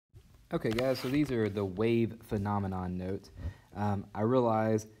Okay, guys, so these are the wave phenomenon notes. I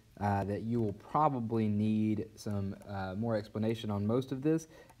realize that you will probably need some more explanation on most of this,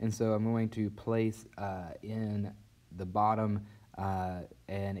 and so I'm going to place in the bottom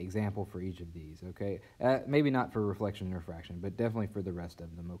an example for each of these, okay? Maybe not for reflection and refraction, but definitely for the rest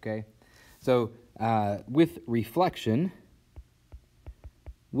of them, okay? So with reflection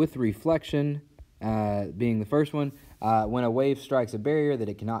being the first one, when a wave strikes a barrier that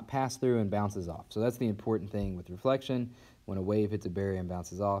it cannot pass through and bounces off. So that's the important thing with reflection, when a wave hits a barrier and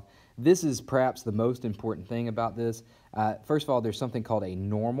bounces off. This is perhaps the most important thing about this. First of all, there's something called a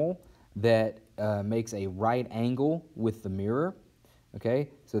normal that makes a right angle with the mirror. Okay,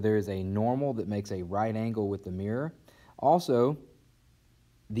 so there is a normal that makes a right angle with the mirror. Also,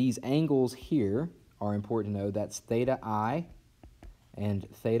 these angles here are important to know. That's theta I and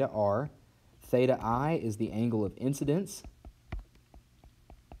theta R. Theta I is the angle of incidence,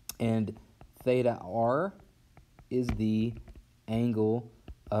 and theta R is the angle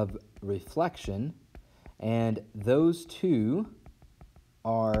of reflection, and those two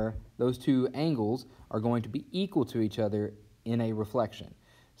angles are going to be equal to each other in a reflection.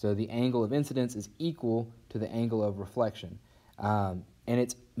 So the angle of incidence is equal to the angle of reflection, and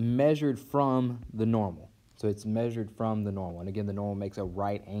it's measured from the normal. So it's measured from the normal, and again, the normal makes a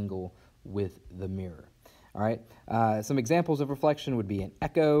right angle with the mirror. All right. Some examples of reflection would be an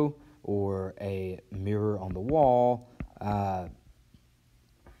echo or a mirror on the wall.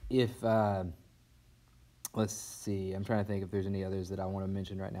 Let's see, I'm trying to think if there's any others that I want to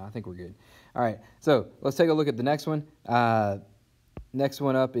mention right now. I think we're good. All right, so let's take a look at the next one. Next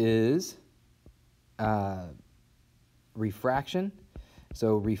one up is refraction.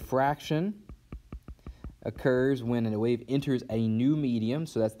 So refraction occurs when a wave enters a new medium.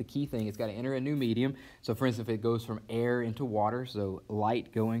 So that's the key thing. It's got to enter a new medium. So for instance, if it goes from air into water, so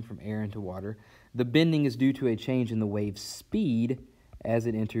light going from air into water, the bending is due to a change in the wave's speed as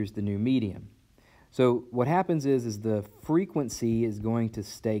it enters the new medium. So what happens is the frequency is going to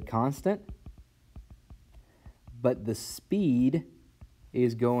stay constant, but the speed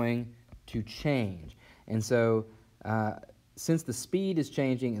is going to change. And so since the speed is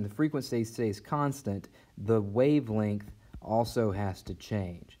changing and the frequency stays constant, the wavelength also has to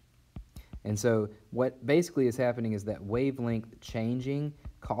change. And so what basically is happening is that wavelength changing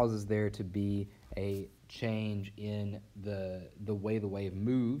causes there to be a change in the way the wave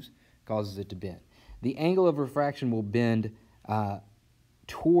moves, causes it to bend. The angle of refraction will bend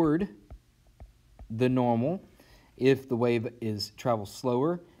toward the normal if the wave travels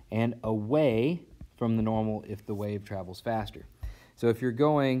slower, and away from the normal if the wave travels faster. So if you're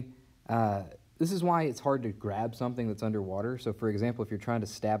going, this is why it's hard to grab something that's underwater. So for example, if you're trying to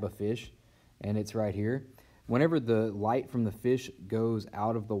stab a fish and it's right here, whenever the light from the fish goes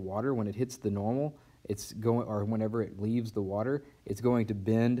out of the water, when it hits the normal, or whenever it leaves the water, it's going to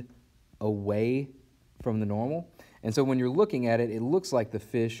bend away from the normal. And so when you're looking at it, it looks like the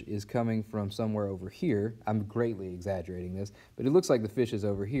fish is coming from somewhere over here. I'm greatly exaggerating this, but it looks like the fish is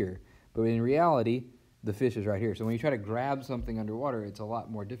over here. But in reality, the fish is right here. So when you try to grab something underwater, it's a lot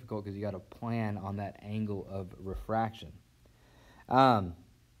more difficult because you got to plan on that angle of refraction.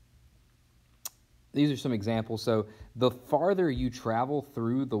 These are some examples. So the farther you travel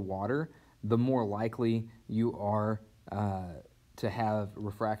through the water, the more likely you are to have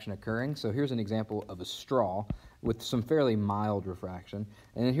refraction occurring. So here's an example of a straw with some fairly mild refraction.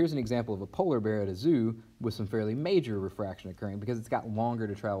 And then here's an example of a polar bear at a zoo with some fairly major refraction occurring because it's got longer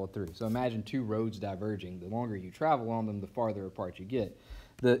to travel through. So imagine two roads diverging. The longer you travel on them, the farther apart you get.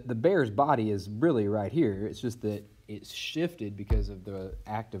 The bear's body is really right here. It's just that it's shifted because of the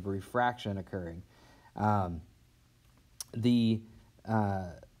act of refraction occurring. The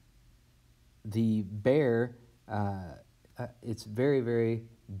bear, it's very, very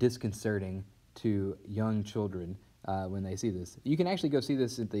disconcerting to young children when they see this. You can actually go see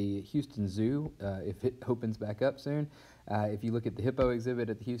this at the Houston Zoo if it opens back up soon. If you look at the hippo exhibit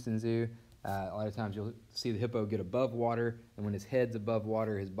at the Houston Zoo, a lot of times you'll see the hippo get above water, and when his head's above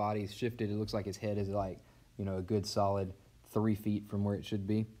water, his body's shifted. It looks like his head is like, a good solid 3 feet from where it should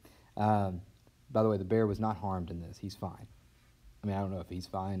be. By the way, the bear was not harmed in this. He's fine. I mean, I don't know if he's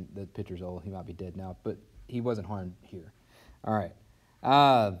fine. The picture's old. He might be dead now, but he wasn't harmed here. All right.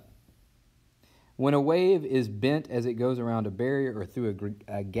 When a wave is bent as it goes around a barrier or through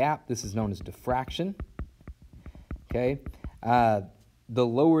a gap, this is known as diffraction. Okay. The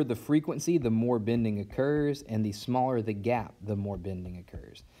lower the frequency, the more bending occurs, and the smaller the gap, the more bending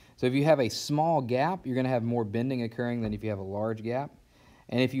occurs. So if you have a small gap, you're going to have more bending occurring than if you have a large gap.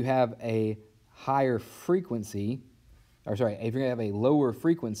 And if you have a higher frequency, if you're going to have a lower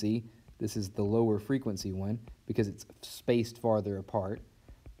frequency, This is the lower frequency one because it's spaced farther apart.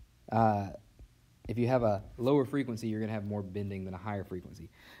 If you have a lower frequency, you're going to have more bending than a higher frequency.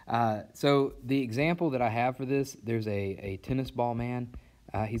 So the example that I have for this, there's a tennis ball man.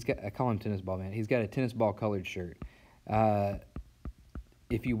 I call him tennis ball man. He's got a tennis ball colored shirt.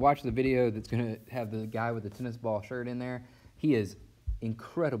 If you watch the video that's going to have the guy with the tennis ball shirt in there, he is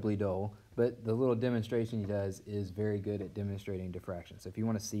incredibly dull, but the little demonstration he does is very good at demonstrating diffraction. So if you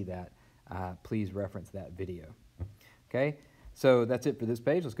want to see that, please reference that video. Okay, so that's it for this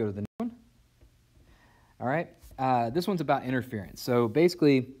page. Let's go to the next one. All right, this one's about interference. So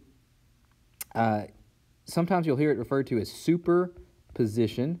basically, sometimes you'll hear it referred to as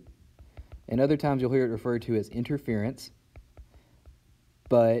superposition, and other times you'll hear it referred to as interference.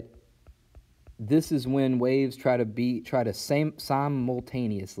 But this is when waves try to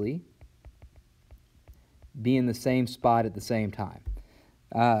simultaneously be in the same spot at the same time.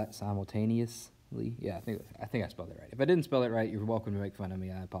 Simultaneously, yeah, I think I spelled it right. If I didn't spell it right, you're welcome to make fun of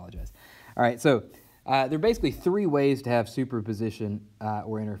me. I apologize. All right, so there are basically three ways to have superposition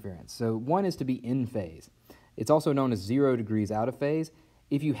or interference. So one is to be in phase. It's also known as 0 degrees out of phase.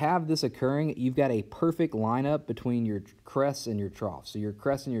 If you have this occurring, you've got a perfect lineup between your crests and your troughs. So your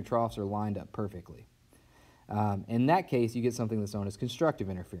crests and your troughs are lined up perfectly. In that case, you get something that's known as constructive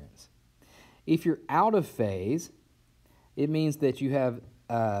interference. If you're out of phase, it means that you have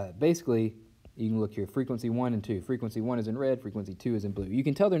basically, you can look here, frequency 1 and 2. Frequency 1 is in red, frequency 2 is in blue. You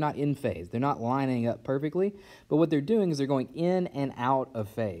can tell they're not in phase. They're not lining up perfectly, but what they're doing is they're going in and out of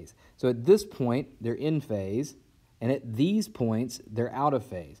phase. So at this point, they're in phase, and at these points, they're out of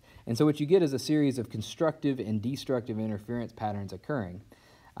phase. And so what you get is a series of constructive and destructive interference patterns occurring.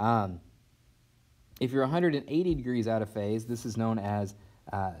 If you're 180 degrees out of phase, this is known as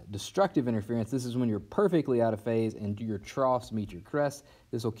destructive interference. This is when you're perfectly out of phase and your troughs meet your crests.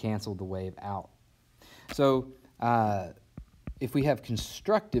 This will cancel the wave out. So if we have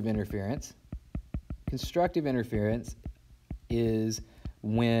constructive interference is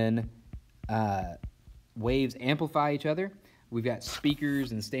when waves amplify each other. We've got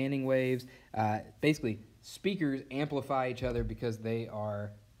speakers and standing waves. Basically, speakers amplify each other because they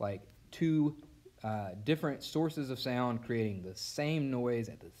are like two different sources of sound creating the same noise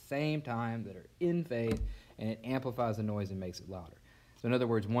at the same time that are in phase, and it amplifies the noise and makes it louder. So in other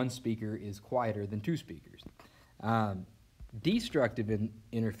words, one speaker is quieter than two speakers. Destructive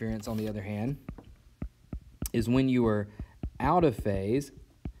interference, on the other hand, is when you are out of phase,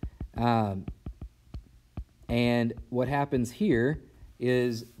 and what happens here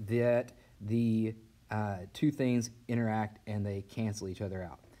is that the two things interact and they cancel each other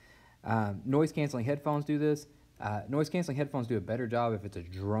out. Noise-canceling headphones do this. Noise-canceling headphones do a better job if it's a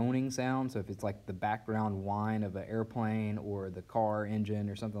droning sound, so if it's like the background whine of an airplane or the car engine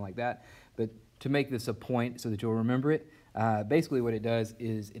or something like that. But to make this a point so that you'll remember it, basically what it does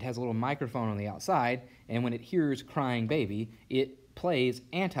is it has a little microphone on the outside, and when it hears crying baby, it plays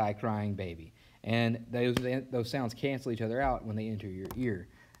anti-crying baby. And those sounds cancel each other out when they enter your ear,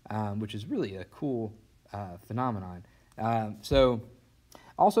 which is really a cool phenomenon.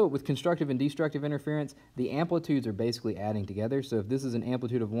 Also, with constructive and destructive interference, the amplitudes are basically adding together. So if this is an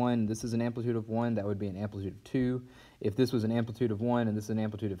amplitude of 1, this is an amplitude of 1, that would be an amplitude of 2. If this was an amplitude of 1 and this is an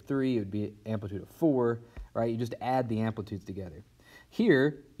amplitude of 3, it would be an amplitude of 4, right? You just add the amplitudes together.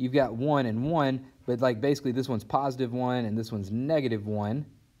 Here, you've got 1 and 1, but like basically this one's positive 1 and this one's negative 1.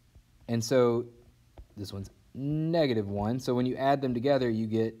 And so this one's negative 1. So when you add them together, you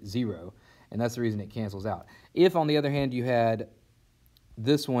get 0. And that's the reason it cancels out. If, on the other hand, you had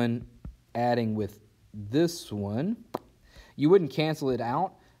this one adding with this one, you wouldn't cancel it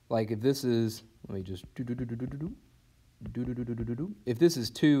out. Like if this is, let me just if this is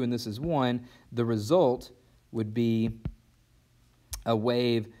 2 and this is 1, the result would be a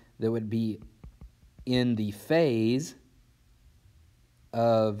wave that would be in the phase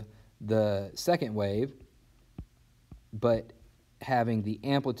of the second wave, but having the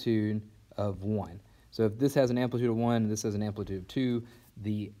amplitude of 1. So if this has an amplitude of 1 and this has an amplitude of 2,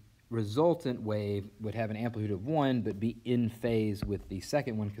 the resultant wave would have an amplitude of 1 but be in phase with the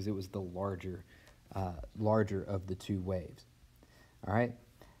second one because it was the larger of the two waves. All right,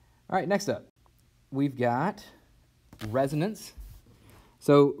 next up, we've got resonance.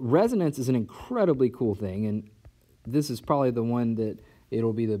 So resonance is an incredibly cool thing, and this is probably the one that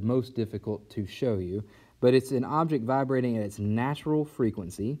it'll be the most difficult to show you, but it's an object vibrating at its natural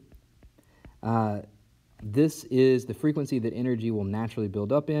frequency. This is the frequency that energy will naturally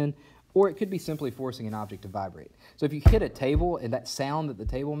build up in, or it could be simply forcing an object to vibrate. So if you hit a table, and that sound that the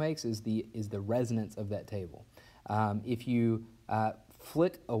table makes is the resonance of that table. If you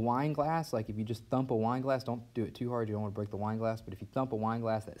flit a wine glass, like if you just thump a wine glass, don't do it too hard, you don't want to break the wine glass, but if you thump a wine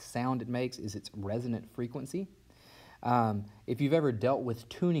glass, that sound it makes is its resonant frequency. If you've ever dealt with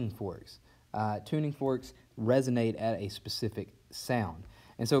tuning forks resonate at a specific sound.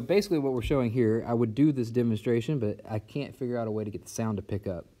 And so basically what we're showing here, I would do this demonstration, but I can't figure out a way to get the sound to pick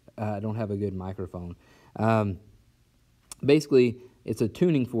up. I don't have a good microphone. Basically, it's a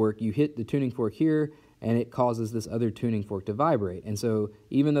tuning fork. You hit the tuning fork here, and it causes this other tuning fork to vibrate. And so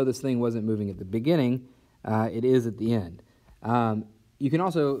even though this thing wasn't moving at the beginning, it is at the end. You can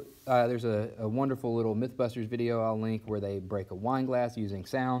also, there's a wonderful little Mythbusters video I'll link where they break a wine glass using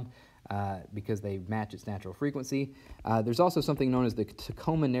sound because they match its natural frequency. There's also something known as the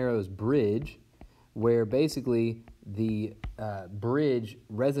Tacoma Narrows Bridge, where basically the bridge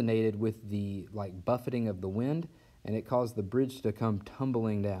resonated with the buffeting of the wind, and it caused the bridge to come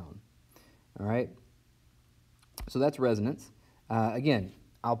tumbling down. All right? So that's resonance. Again,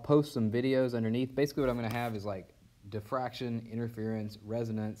 I'll post some videos underneath. Basically what I'm going to have is diffraction, interference,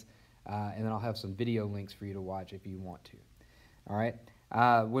 resonance, and then I'll have some video links for you to watch if you want to. All right?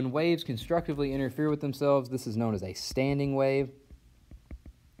 When waves constructively interfere with themselves, this is known as a standing wave.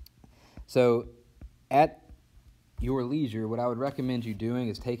 So at your leisure, what I would recommend you doing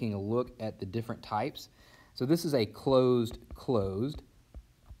is taking a look at the different types. So this is a closed.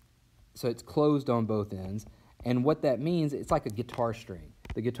 So it's closed on both ends. And what that means, it's like a guitar string.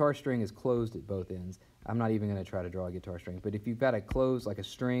 The guitar string is closed at both ends. I'm not even going to try to draw a guitar string. But if you've got a closed, like a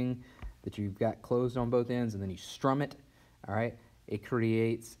string that you've got closed on both ends, and then you strum it, all right, it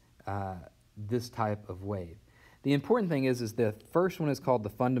creates this type of wave. The important thing is the first one is called the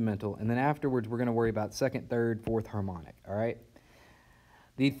fundamental, and then afterwards we're going to worry about second, third, fourth harmonic, all right?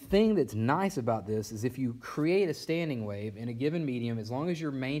 The thing that's nice about this is if you create a standing wave in a given medium, as long as you're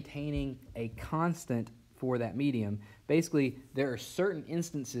maintaining a constant for that medium, basically there are certain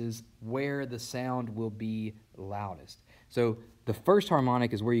instances where the sound will be loudest. So the first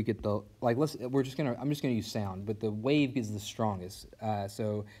harmonic is where you get the, I'm just gonna use sound, but the wave is the strongest.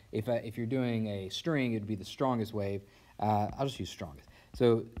 So if you're doing a string, it'd be the strongest wave. I'll just use strongest.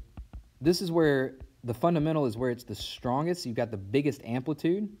 So this is where the fundamental is where it's the strongest. You've got the biggest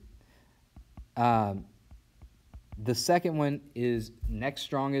amplitude. The second one is next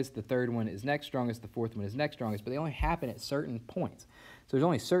strongest, the third one is next strongest, the fourth one is next strongest, but they only happen at certain points. So there's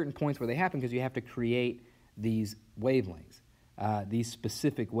only certain points where they happen because you have to create these wavelengths, these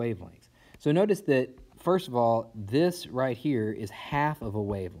specific wavelengths. So notice that, first of all, this right here is half of a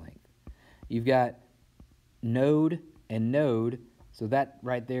wavelength. You've got node and node, so that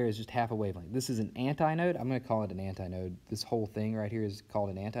right there is just half a wavelength. This is an antinode. I'm going to call it an antinode. This whole thing right here is called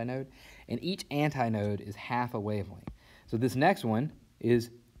an antinode. And each antinode is half a wavelength. So this next one is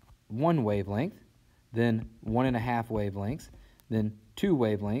 1 wavelength, then 1.5 wavelengths, then 2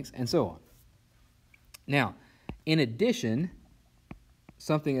 wavelengths, and so on. Now, in addition,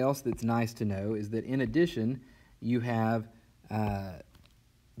 something else that's nice to know is that in addition, you have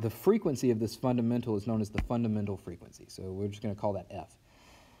the frequency of this fundamental is known as the fundamental frequency. So we're just going to call that F.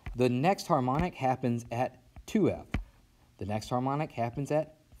 The next harmonic happens at 2F. The next harmonic happens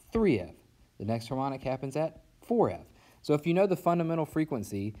at 3F. The next harmonic happens at 4F. So if you know the fundamental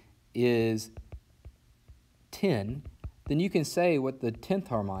frequency is 10, then you can say what the 10th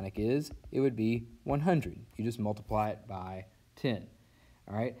harmonic is. It would be 100. You just multiply it by 10.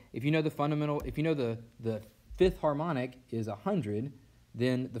 All right? If you know the fundamental, if you know the 5th harmonic is 100,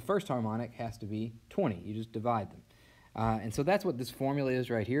 then the first harmonic has to be 20. You just divide them. And so that's what this formula is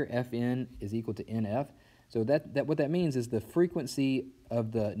right here. Fn is equal to Nf. So what that means is the frequency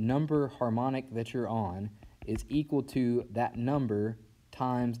of the number harmonic that you're on is equal to that number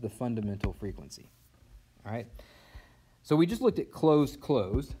times the fundamental frequency. All right? So we just looked at closed.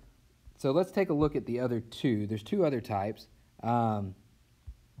 So let's take a look at the other two. There's two other types. Here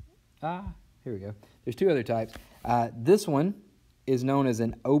we go. There's two other types. This one is known as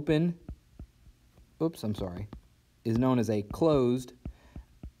an open, is known as a closed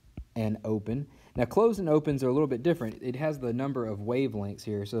and open. Now closed and opens are a little bit different. It has the number of wavelengths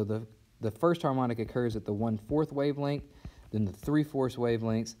here. So the first harmonic occurs at the 1/4 wavelength, then the 3/4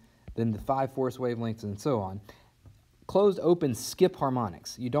 wavelengths, then the 5/4 wavelengths, and so on. Closed opens skip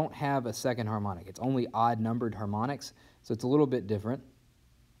harmonics. You don't have a second harmonic. It's only odd numbered harmonics, so it's a little bit different.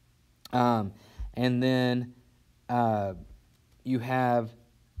 And then you have,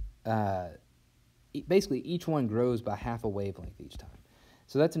 basically each one grows by half a wavelength each time.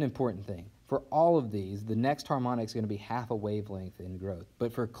 So that's an important thing. For all of these, the next harmonic is going to be half a wavelength in growth.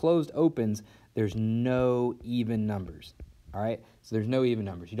 But for closed opens, there's no even numbers. All right? So there's no even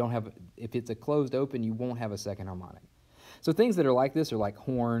numbers. You don't have, if it's a closed open, you won't have a second harmonic. So things that are like this are like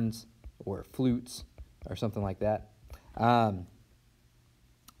horns or flutes or something like that.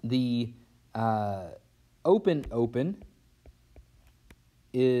 The open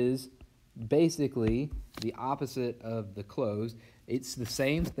is basically the opposite of the closed. It's the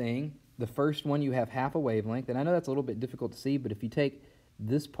same thing. The first one you have half a wavelength, and I know that's a little bit difficult to see, but if you take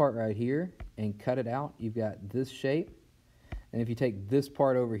this part right here and cut it out, you've got this shape. And if you take this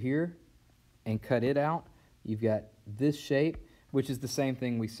part over here and cut it out, you've got this shape, which is the same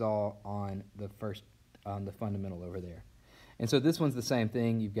thing we saw on the fundamental over there. And so this one's the same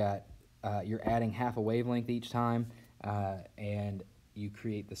thing. You've got, you're adding half a wavelength each time, and you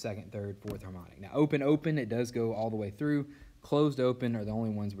create the second, third, fourth harmonic. Now open, it does go all the way through. Closed open are the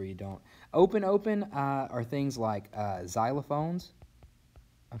only ones where you don't. Open are things like xylophones,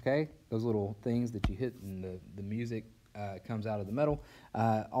 okay? Those little things that you hit and the music comes out of the metal.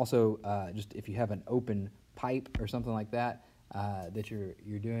 Also, just if you have an open pipe or something like that that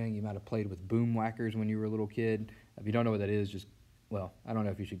you're doing, you might have played with boom whackers when you were a little kid. If you don't know what that is, just, well, I don't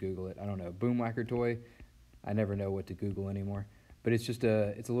know if you should Google it. I don't know. Boom whacker toy. I never know what to Google anymore. But it's just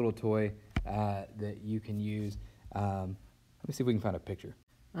it's a little toy that you can use. Let me see if we can find a picture.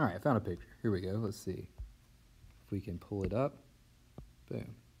 All right, I found a picture. Here we go. Let's see if we can pull it up.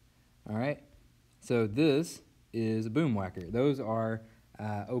 Boom. All right. So this is a boom whacker. Those are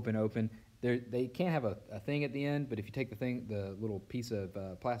open. They can't have a thing at the end, but if you take the little piece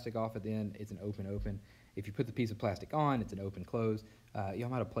of plastic off at the end, it's an open. If you put the piece of plastic on, it's an open-close. Y'all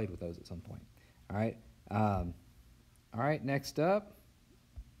might have played with those at some point. All right. All right, next up.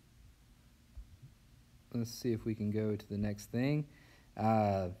 Let's see if we can go to the next thing.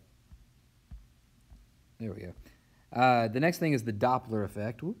 There we go. The next thing is the Doppler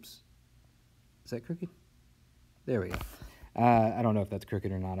effect. Whoops. Is that crooked? There we go. I don't know if that's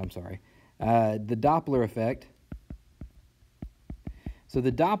crooked or not. I'm sorry. The Doppler effect. So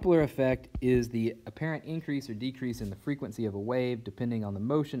the Doppler effect is the apparent increase or decrease in the frequency of a wave depending on the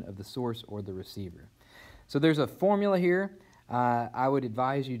motion of the source or the receiver. So there's a formula here. I would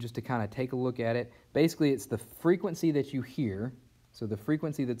advise you just to kind of take a look at it. Basically, it's the frequency that you hear, so the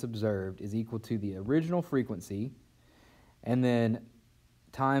frequency that's observed is equal to the original frequency, and then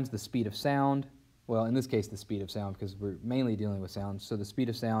times the speed of sound. Well, in this case, the speed of sound, because we're mainly dealing with sound. So the speed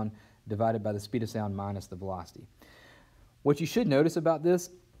of sound divided by the speed of sound minus the velocity. What you should notice about this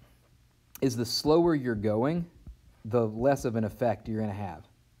is the slower you're going, the less of an effect you're going to have.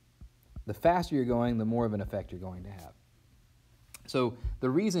 The faster you're going, the more of an effect you're going to have. So the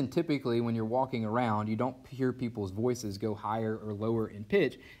reason typically when you're walking around you don't hear people's voices go higher or lower in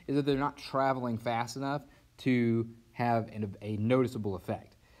pitch is that they're not traveling fast enough to have a noticeable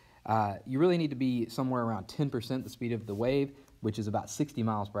effect. You really need to be somewhere around 10% the speed of the wave, which is about 60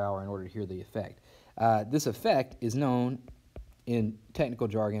 miles per hour in order to hear the effect. This effect is known in technical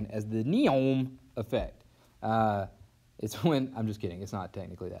jargon as the neom effect. It's when, I'm just kidding, it's not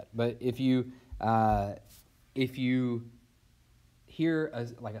technically that. But if you hear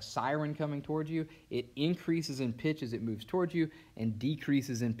like a siren coming towards you, it increases in pitch as it moves towards you and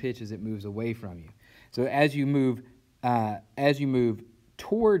decreases in pitch as it moves away from you. So as you move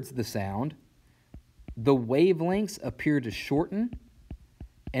towards the sound, the wavelengths appear to shorten,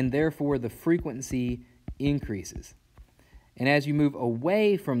 and therefore the frequency increases. And as you move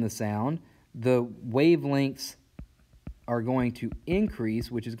away from the sound, the wavelengths are going to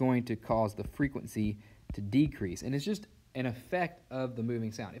increase, which is going to cause the frequency to decrease. And it's just an effect of the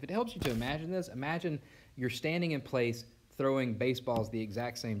moving sound. If it helps you to imagine this, imagine you're standing in place throwing baseballs the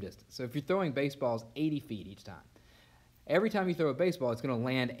exact same distance. So if you're throwing baseballs 80 feet each time, every time you throw a baseball, it's going to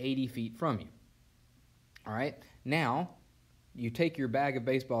land 80 feet from you. All right? Now, you take your bag of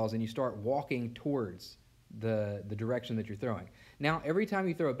baseballs and you start walking towards the direction that you're throwing. Now, every time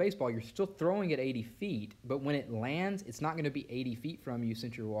you throw a baseball, you're still throwing at 80 feet, but when it lands, it's not going to be 80 feet from you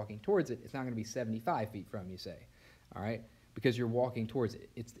since you're walking towards it. It's not going to be 75 feet from you, say. All right? Because you're walking towards it.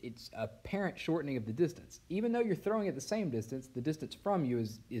 It's apparent shortening of the distance. Even though you're throwing at the same distance, the distance from you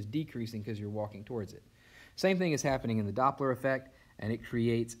is decreasing because you're walking towards it. Same thing is happening in the Doppler effect, and it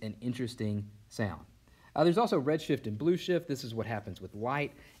creates an interesting sound. There's also redshift and blue shift. This is what happens with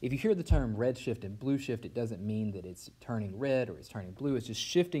light. If you hear the term redshift and blue shift, it doesn't mean that it's turning red or it's turning blue. It's just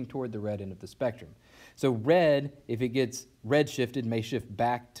shifting toward the red end of the spectrum. So red, if it gets red shifted, may shift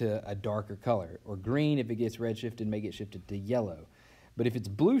back to a darker color. Or green, if it gets red shifted, may get shifted to yellow. But if it's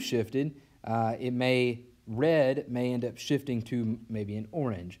blue shifted, red may end up shifting to maybe an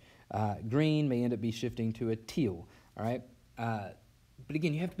orange. Green may end up be shifting to a teal. All right. But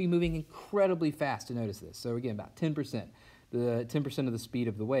again, you have to be moving incredibly fast to notice this. So again, about 10%, the 10% of the speed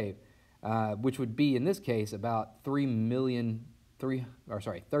of the wave. which would be, in this case, about 30 million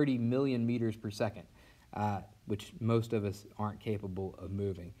meters per second, which most of us aren't capable of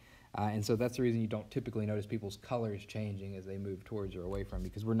moving. And so that's the reason you don't typically notice people's colors changing as they move towards or away from,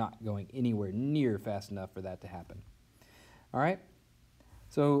 because we're not going anywhere near fast enough for that to happen. All right,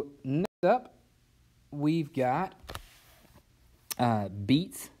 so next up, we've got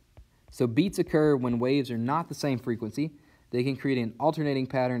beats. So beats occur when waves are not the same frequency. They can create an alternating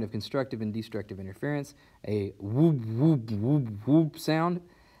pattern of constructive and destructive interference, a whoop, whoop, whoop, whoop sound.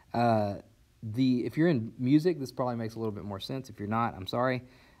 If you're in music, this probably makes a little bit more sense. If you're not, I'm sorry.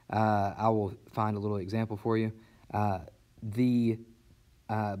 I will find a little example for you. The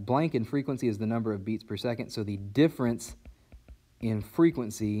blank in frequency is the number of beats per second, so the difference in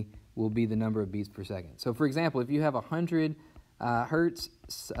frequency will be the number of beats per second. So for example, if you have 100 hertz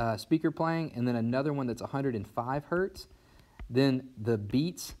speaker playing and then another one that's 105 hertz, then the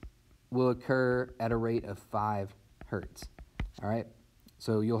beats will occur at a rate of 5 hertz. All right?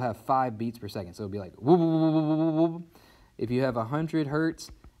 So you'll have 5 beats per second. So it'll be like whoop, whoop, whoop, whoop, whoop. If you have 100 hertz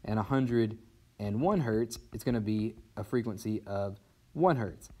and 101 hertz, it's going to be a frequency of 1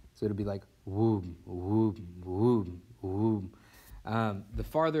 hertz. So it'll be like whoop, whoop, whoop, whoop. The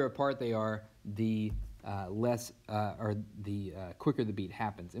farther apart they are, the quicker the beat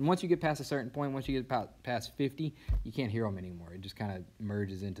happens. And once you get past a certain point, once you get past 50, you can't hear them anymore. It just kind of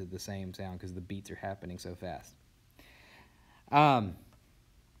merges into the same sound because the beats are happening so fast.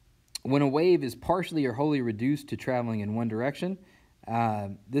 When a wave is partially or wholly reduced to traveling in one direction,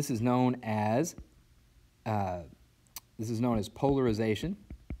 this is known as polarization.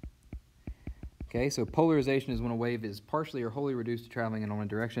 Okay, so polarization is when a wave is partially or wholly reduced to traveling in one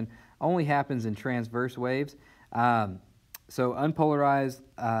direction. Only happens in transverse waves. So unpolarized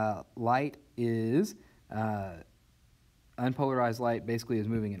light basically is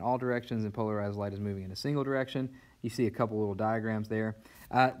moving in all directions, and polarized light is moving in a single direction. You see a couple little diagrams there.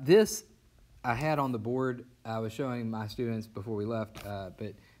 This I had on the board. I was showing my students before we left,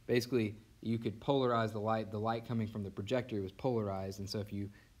 but basically you could polarize the light. The light coming from the projector was polarized, and so if you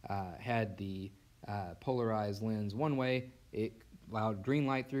had the polarized lens one way, it allowed green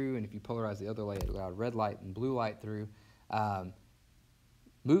light through, and if you polarize the other way, it allowed red light and blue light through.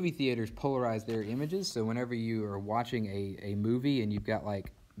 Movie theaters polarize their images, so whenever you are watching a movie and you've got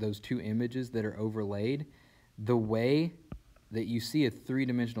like those two images that are overlaid, the way that you see a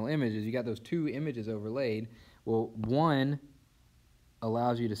three-dimensional image is you got those two images overlaid. Well, one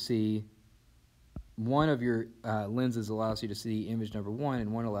allows you to see, one of your lenses allows you to see image number 1,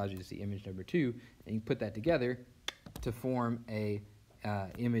 and one allows you to see image number 2, and you put that together to form a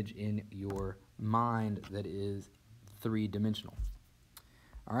image in your mind that is three-dimensional.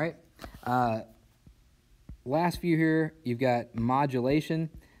 All right. Last few here, you've got modulation.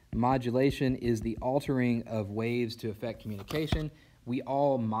 Modulation is the altering of waves to affect communication. We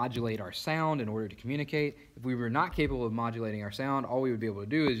all modulate our sound in order to communicate. If we were not capable of modulating our sound, all we would be able to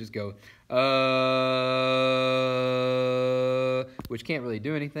do is just go, which can't really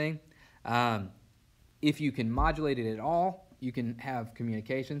do anything. If you can modulate it at all, you can have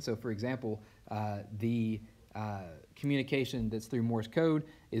communication. So for example, the communication that's through Morse code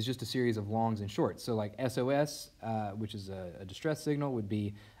is just a series of longs and shorts. So like SOS, which is a distress signal, would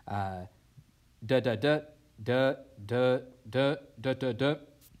be da da da da da da da da da.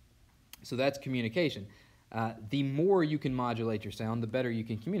 So that's communication. The more you can modulate your sound, the better you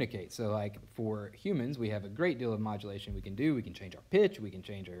can communicate. So like for humans, we have a great deal of modulation we can do. We can change our pitch, we can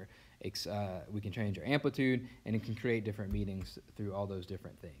change our amplitude, and it can create different meanings through all those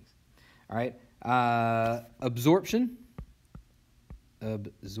different things. All right. Absorption. I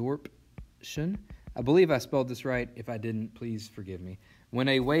believe I spelled this right. If I didn't, please forgive me. When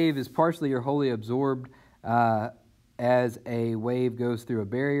a wave is partially or wholly absorbed as a wave goes through a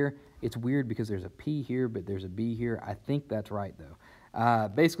barrier, it's weird because there's a P here, but there's a B here. I think that's right, though.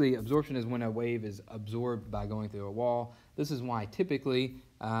 Basically, absorption is when a wave is absorbed by going through a wall. This is why typically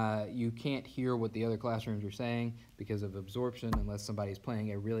you can't hear what the other classrooms are saying because of absorption unless somebody's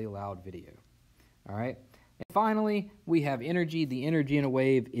playing a really loud video. All right? And finally, we have energy. The energy in a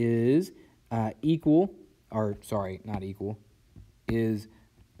wave is is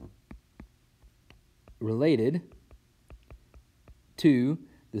related to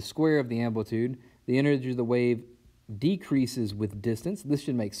the square of the amplitude. The energy of the wave decreases with distance. This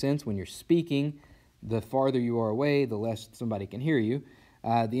should make sense when you're speaking. The farther you are away, the less somebody can hear you.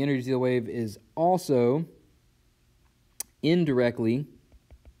 The energy of the wave is also indirectly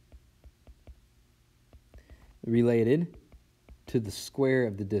related to the square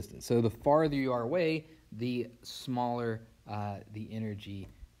of the distance. So the farther you are away, the smaller the energy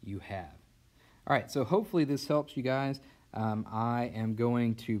you have. All right, so hopefully this helps you guys. I am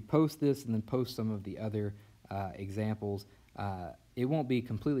going to post this and then post some of the other examples. It won't be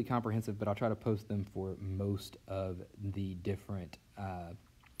completely comprehensive, but I'll try to post them for most of the different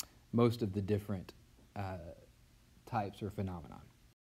types or phenomenon.